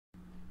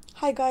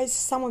Hi guys,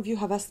 some of you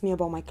have asked me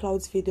about my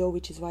clouds video,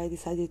 which is why I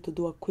decided to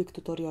do a quick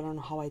tutorial on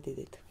how I did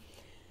it.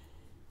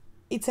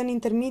 It's an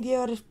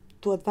intermediate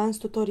to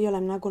advanced tutorial.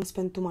 I'm not going to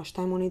spend too much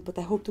time on it, but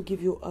I hope to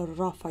give you a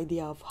rough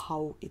idea of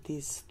how it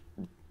is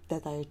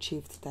that I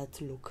achieved that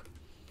look.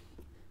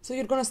 So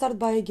you're going to start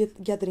by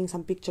gathering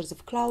some pictures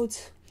of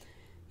clouds.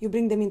 You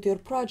bring them into your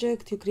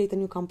project, you create a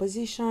new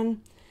composition,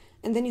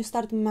 and then you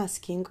start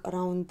masking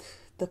around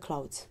the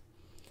clouds.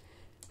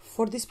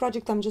 For this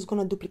project, I'm just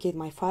going to duplicate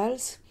my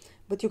files,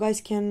 but you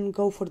guys can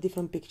go for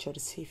different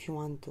pictures if you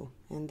want to,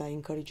 and I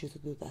encourage you to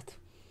do that.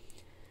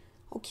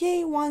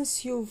 Okay,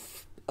 once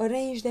you've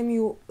arranged them,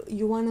 you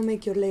want to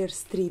make your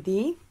layers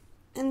 3D,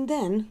 and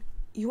then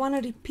you want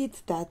to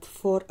repeat that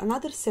for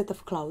another set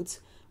of clouds,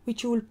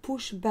 which you will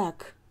push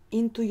back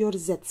into your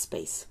Z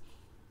space,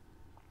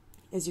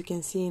 as you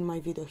can see in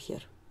my video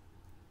here.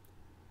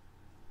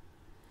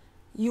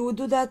 You will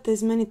do that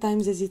as many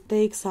times as it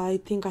takes. I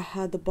think I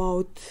had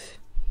about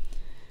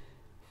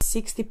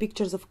 60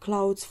 pictures of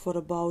clouds for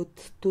about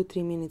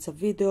 2-3 minutes of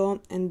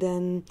video, and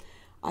then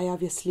I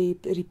obviously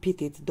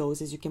repeated those,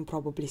 as you can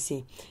probably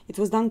see. It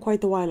was done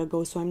quite a while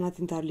ago, so I'm not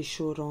entirely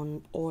sure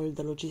on all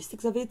the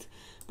logistics of it,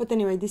 but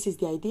anyway, this is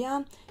the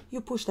idea. You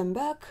push them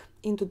back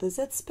into the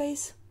Z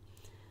space,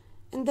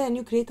 and then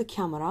you create a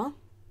camera,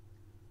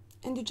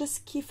 and you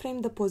just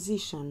keyframe the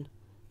position,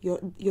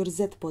 your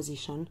Z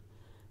position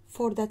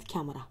for that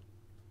camera.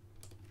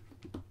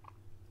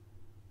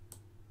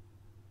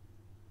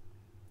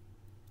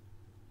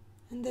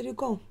 And there you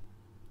go.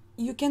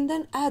 You can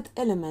then add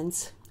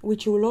elements,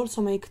 which you will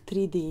also make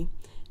 3D,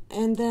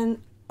 and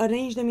then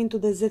arrange them into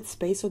the Z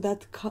space so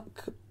that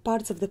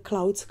parts of the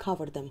clouds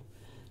cover them,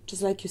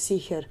 just like you see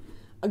here.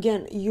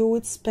 Again, you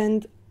would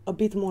spend a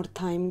bit more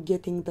time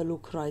getting the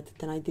look right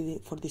than I did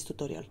it for this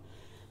tutorial.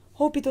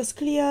 Hope it was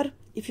clear.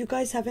 If you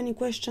guys have any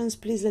questions,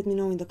 please let me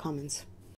know in the comments.